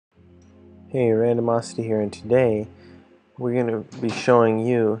Hey, Randomosity here, and today we're going to be showing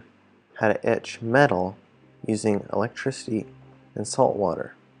you how to etch metal using electricity and salt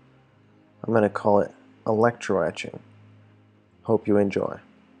water. I'm going to call it electro etching. Hope you enjoy.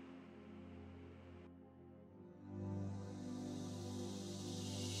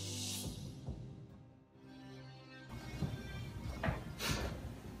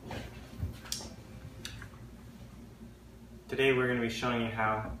 Today we're going to be showing you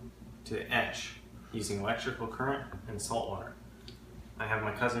how to etch using electrical current and salt water. I have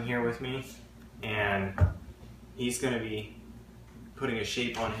my cousin here with me, and he's going to be putting a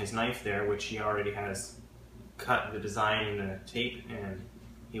shape on his knife there, which he already has cut the design in the tape, and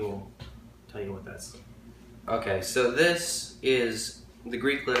he will tell you what that's. Okay, so this is the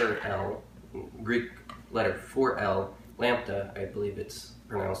Greek letter L, Greek letter for L, lambda, I believe it's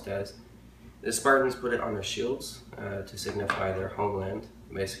pronounced as. The Spartans put it on their shields to signify their homeland,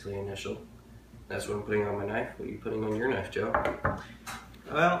 basically initial. That's what I'm putting on my knife. What are you putting on your knife, Joe?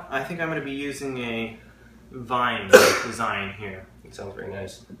 Well, I think I'm going to be using a vine design here. It sounds very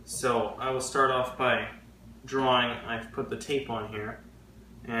nice. So I will start off by drawing. I've put the tape on here,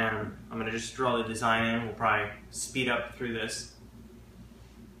 and I'm going to just draw the design in. We'll probably speed up through this.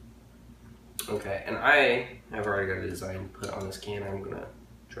 Okay, and I have already got a design put on this can. I'm going to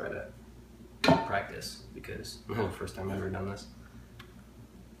try to practice because this is the first time I've ever done this.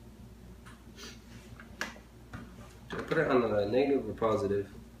 Should I put it on the negative or positive?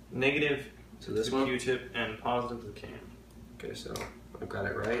 Negative to this to one? Q-tip and positive to the can. Okay, so I've got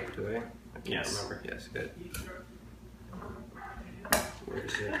it right, do I? I can't Yes. remember. Yes, good. Where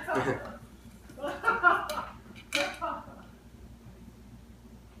is it?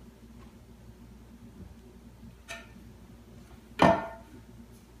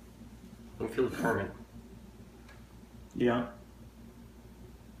 I feel the current. Yeah.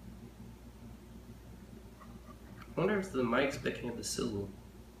 I wonder if the mic's picking up the sizzle.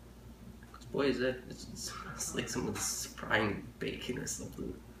 Because boy, is that, it smells like someone's frying bacon or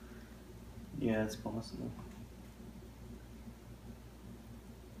something. Yeah, it's possible.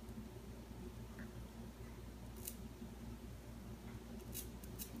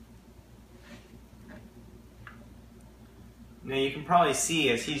 Now you can probably see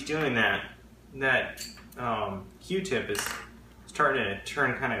as he's doing that, Q-tip is starting to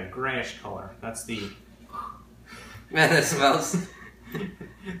turn kind of grayish color. That's the Man, that smells.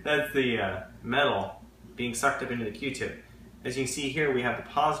 that's the metal being sucked up into the Q-tip. As you can see here, we have the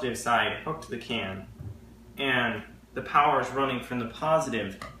positive side hooked to the can, and the power is running from the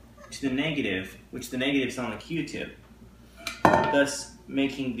positive to the negative, which the negative is on the Q-tip, thus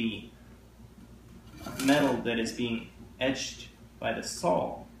making the metal that is being etched by the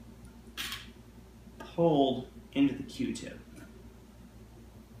salt pulled into the Q-tip.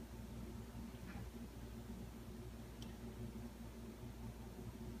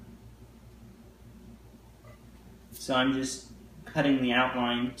 So I'm just cutting the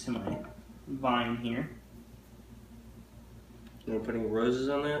outline to my vine here. You're putting roses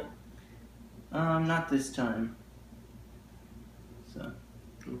on that? Not this time. So.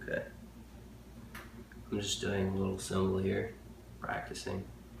 Okay. I'm just doing a little symbol here, practicing.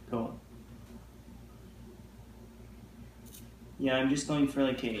 Cool. Yeah, I'm just going for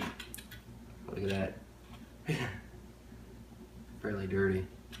like a... Look at that. Fairly dirty.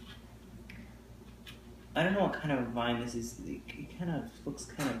 I don't know what kind of vine this is. It kind of looks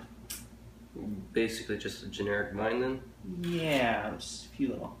kind of... Basically just a generic vine then? Yeah, just a few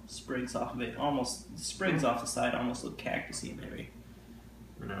little sprigs off of it. Almost, the sprigs off the side almost look cactusy maybe.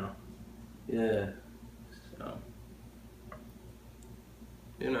 No. Yeah. So.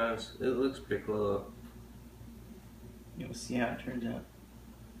 You know, it looks pretty cool. You'll see how it turns out.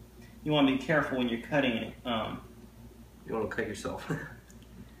 You want to be careful when you're cutting it. You want to cut yourself.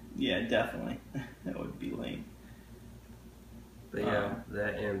 Yeah, definitely. That would be lame. But yeah,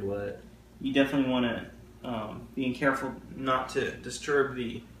 that and what? You definitely want to be careful not to disturb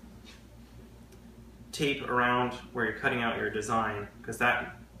the tape around where you're cutting out your design, because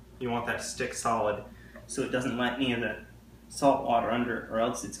that you want that to stick solid so it doesn't let any of the salt water under, or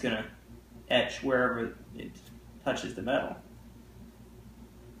else it's going to etch wherever it touches the metal.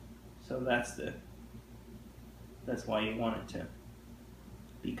 So that's why you want it to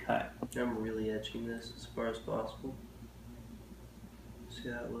be cut. I'm really etching this as far as possible. See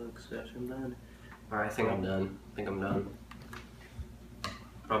how it looks after I'm done. Alright, I think I'm done.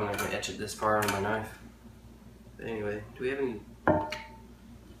 Probably not gonna etch it this far on my knife. But anyway, do we have any... I'll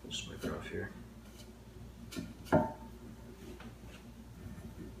just wipe it off here.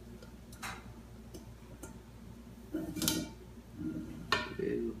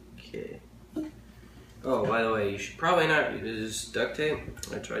 Okay. Oh, by the way, you should probably not use duct tape.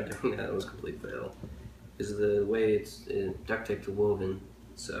 I tried doing that; it was a complete fail. Because the way it's duct tape to woven,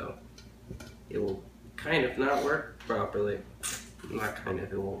 so it will kind of not work properly. Not kind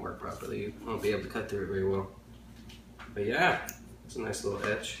of, it won't work properly. You won't be able to cut through it very well. But yeah, it's a nice little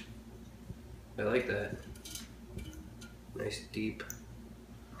etch. I like that. Nice deep.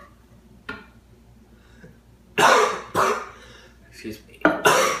 Excuse me.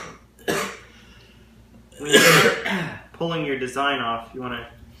 When you start pulling your design off, you want to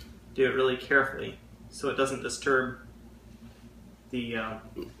do it really carefully so it doesn't disturb the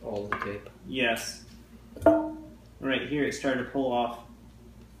all the tape. Yes. Right here it started to pull off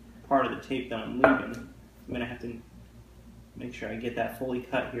part of the tape that I'm leaving. I'm going to have to make sure I get that fully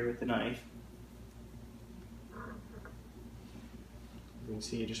cut here with the knife. You can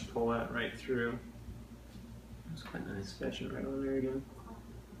see you just pull that right through. That's quite nice. Sketch it right on there again.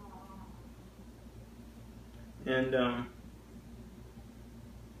 And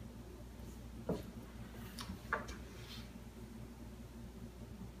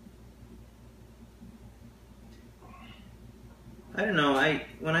I don't know,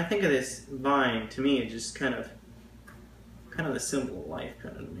 when I think of this vine, to me it just kind of the symbol of life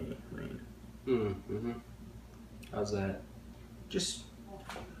kind of to me. I mean, How's that? Just,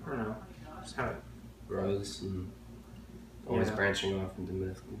 I don't know, just how it Grows and always branching off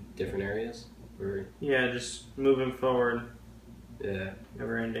into different areas? Or yeah, just moving forward, yeah,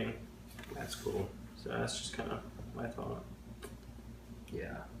 never ending. that's cool. So that's just kind of my thought.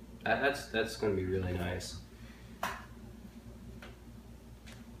 Yeah, that's going to be really nice.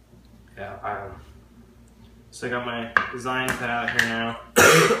 Yeah, So I got my design cut out here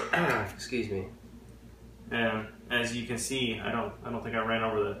now. excuse me. And as you can see, I don't think I ran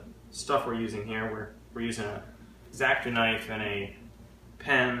over the stuff we're using here. We're using a X-Acto knife and a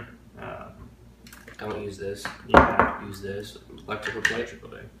pen. Don't use this. Yeah. Use this electrical tape.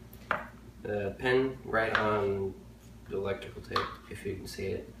 The pen right on the electrical tape, if you can see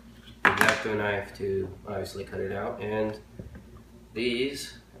it. X-Acto knife to obviously cut it out, and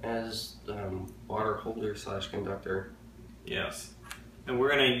these as water holder / conductor. Yes. And we're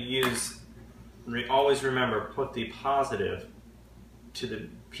gonna use. Always remember, put the positive to the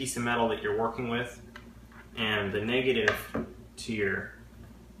piece of metal that you're working with, and the negative to your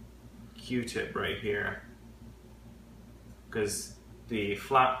Q-tip right here, because the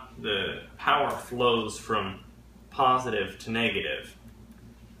power flows from positive to negative.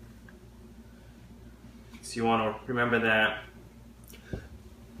 So you want to remember that.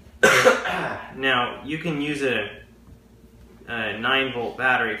 Now you can use a 9-volt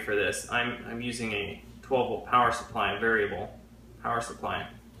battery for this. I'm using a 12-volt power supply, a variable power supply.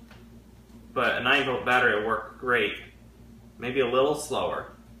 But a 9-volt battery will work great. Maybe a little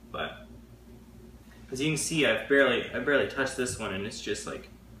slower, but as you can see, I barely touched this one, and it's just like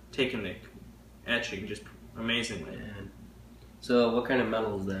taking the etching just amazingly. Man. So what kind of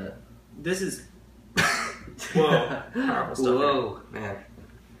metal is that? This is whoa, powerful stuff. Whoa, man.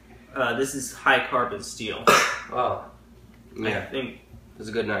 This is high carbon steel. Oh, yeah. I think it's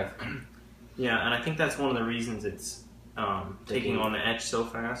a good knife. yeah, and I think that's one of the reasons it's taking on the etch so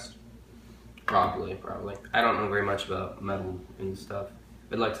fast. Probably. I don't know very much about metal and stuff.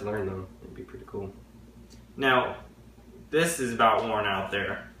 I'd like to learn though. It'd be pretty cool. Now, this is about worn out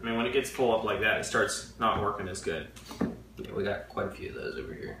there. I mean, when it gets full up like that, it starts not working as good. Yeah, we got quite a few of those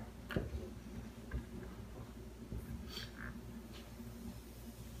over here.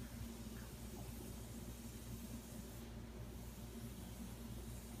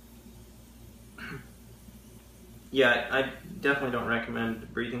 Yeah, I definitely don't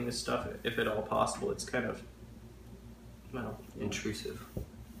recommend breathing this stuff if at all possible. It's kind of, well, Intrusive.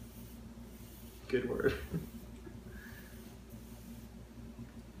 good word.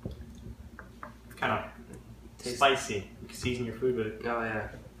 Kind of spicy. You can season your food with it. Oh yeah.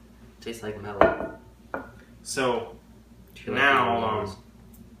 Tastes like metal. So Do you like now, those?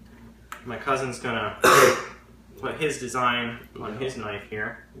 my cousin's gonna put his design on his knife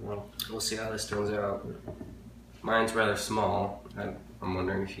here. Well, We'll see how this turns out. Mine's rather small. I'm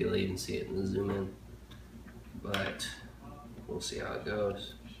wondering if you'll even see it in the zoom in. But we'll see how it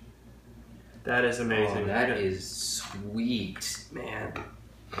goes. that is amazing. Oh, that is sweet, man.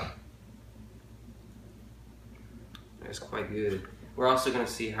 That's quite good. We're also going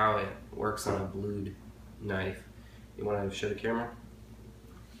to see how it works on a blued knife. You want to show the camera?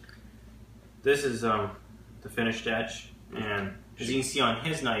 This is the finished etch, and as you can see on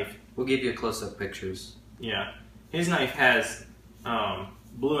his knife, We'll give you close-up pictures. yeah, his knife has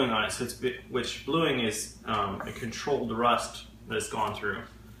bluing on it, so which bluing is a controlled rust that's gone through.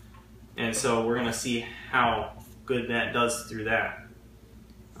 And so we're going to see how good that does through that.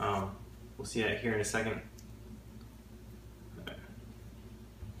 We'll see that here in a second.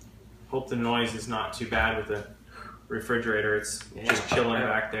 Hope the noise is not too bad with the refrigerator. It's just chilling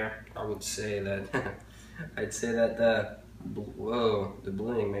back there. I would say that I'd say that the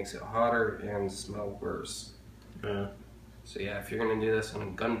ballooning makes it hotter and smell worse. Yeah. So yeah, if you're gonna do this on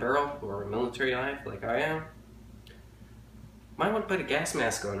a gun barrel or a military knife like I am, might want to put a gas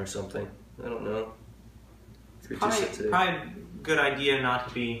mask on or something. I don't know. Probably good idea not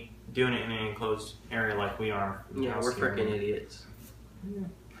to be doing it in an enclosed area like we are. Yeah, we're freaking idiots. Yeah.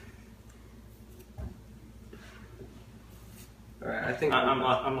 All right, I think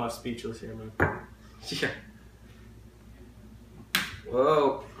I'm left speechless here, man. Yeah.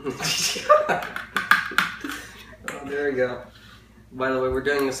 Whoa. Oh, there we go. By the way, we're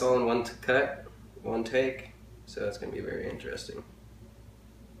doing this all in one take, so it's going to be very interesting.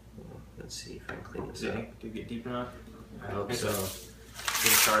 Let's see if I can clean this up. Did it get deep enough? I hope so. Get a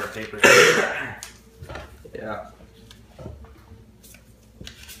shard of paper. Yeah.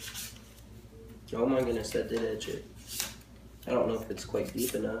 Oh my goodness, that did etch it. I don't know if it's quite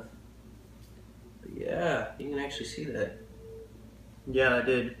deep enough. But yeah, you can actually see that. Yeah, I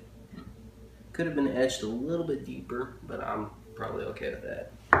did. Could have been etched a little bit deeper, but I'm probably okay with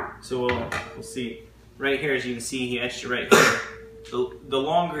that. So we'll see. Right here, as you can see, he etched it right here. The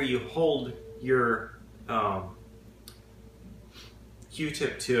longer you hold your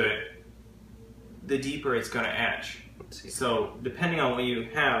Q-tip to it, the deeper it's going to etch. Let's see. So depending on what you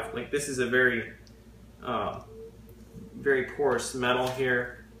have, like this is a very very porous metal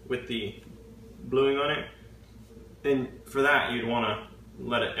here with the bluing on it, and for that you'd want to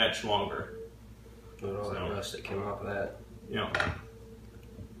let it etch longer. Look at all that rust that came off of that. Yeah.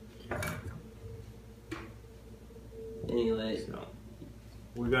 Anyway, So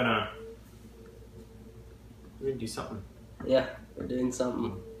we're gonna do something. yeah, we're doing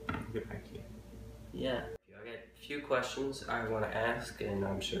something. Get back to you. Yeah. I got a few questions I want to ask, and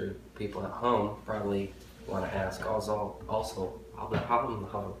I'm sure people at home probably want to ask also.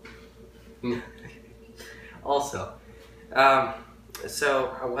 So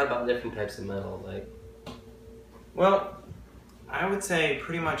what about different types of metal? Like, Well, I would say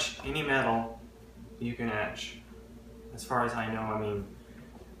pretty much any metal you can etch. As far as I know, I mean,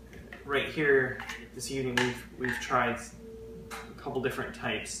 right here this evening we've tried a couple different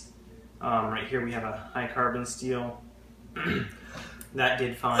types. Right here we have a high carbon steel. That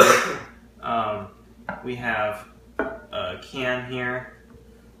did fine. We have a can here,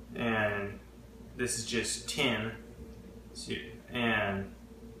 and this is just tin, and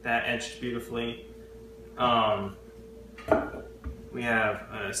that etched beautifully. We have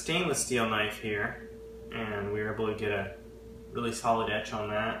a stainless steel knife here, and we were able to get a really solid etch on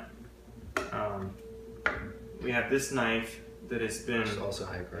that. We have this knife that has been... It's also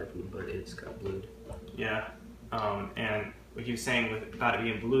high carbon, but it's got blued. Yeah, and what he was saying about it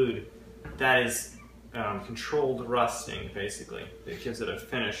being blued, that is controlled rusting, basically. It gives it a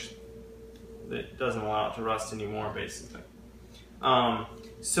finish that doesn't allow it to rust anymore, basically.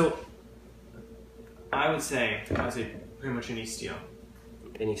 So I would say pretty much any steel.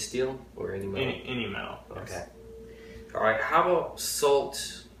 Any steel or any metal? Any metal. Yes. Okay. All right. How about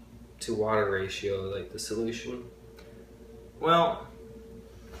salt to water ratio, like the solution? Well,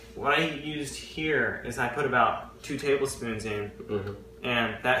 what I used here is I put about 2 tablespoons in,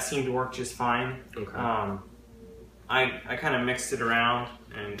 and that seemed to work just fine. Okay. I kind of mixed it around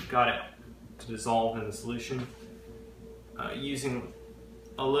and got it to dissolve in the solution. Using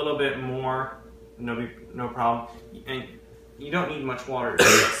a little bit more, no problem. And you don't need much water to do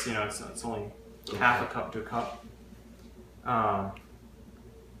this, it's only half a cup to a cup.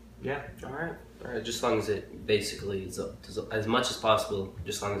 Yeah. All right. Just as long as it basically is as much as possible,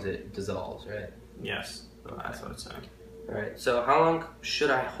 just as long as it dissolves, right? Yes. That's what it's saying. All right. So how long should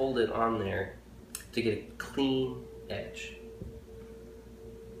I hold it on there to get a clean etch?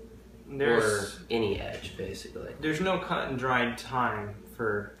 Or any etch, basically. There's no cut and dried time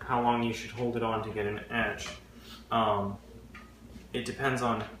for how long you should hold it on to get an etch. It depends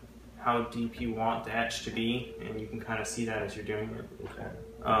on how deep you want the etch to be, and you can kind of see that as you're doing it. Okay.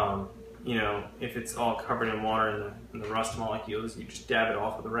 If it's all covered in water and the rust molecules, you just dab it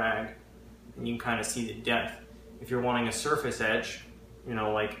off with a rag, and you can kind of see the depth. If you're wanting a surface etch,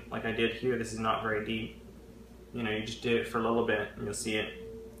 like I did here, this is not very deep. You just did it for a little bit, and you'll see it.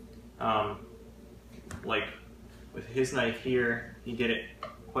 Like with his knife here, he did it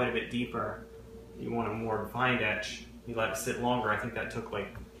quite a bit deeper. You want a more refined etch, you let it sit longer. I think that took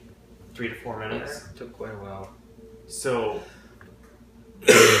like 3 to 4 minutes. Yeah, it took quite a while. So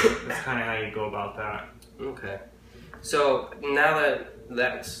That's kind of how you go about that. Okay. So now that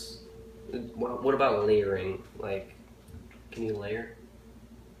that's, what about layering? Like, can you layer?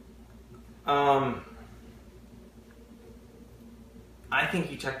 I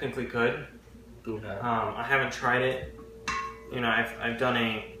think you technically could. Okay. I haven't tried it. You know, I've done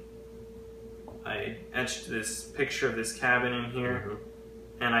I etched this picture of this cabin in here,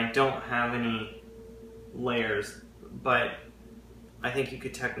 and I don't have any layers, but I think you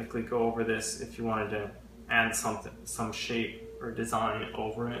could technically go over this if you wanted to add some shape or design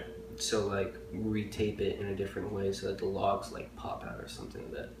over it. So like retape it in a different way so that the logs like pop out or something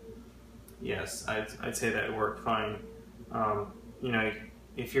like that. Yes, I'd say that would work fine. You know,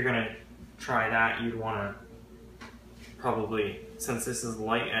 if you're gonna try that, you'd want to probably, since this is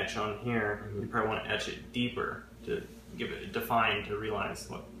light etch on here, you probably want to etch it deeper to give it define to realize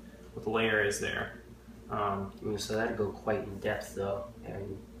what the layer is there. So that'd go quite in depth though,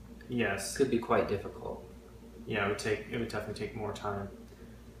 and yes, could be quite difficult. Yeah, it would definitely take more time.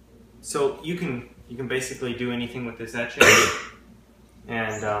 So you can basically do anything with this etching,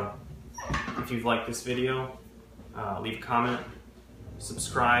 and if you've liked this video, leave a comment,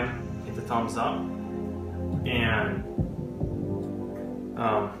 subscribe, hit the thumbs up, and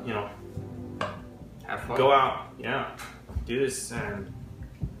you know, Have fun. go out, yeah, do this, and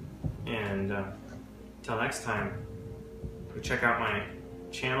until next time, go check out my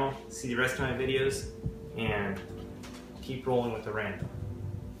channel, see the rest of my videos, and keep rolling with the rain.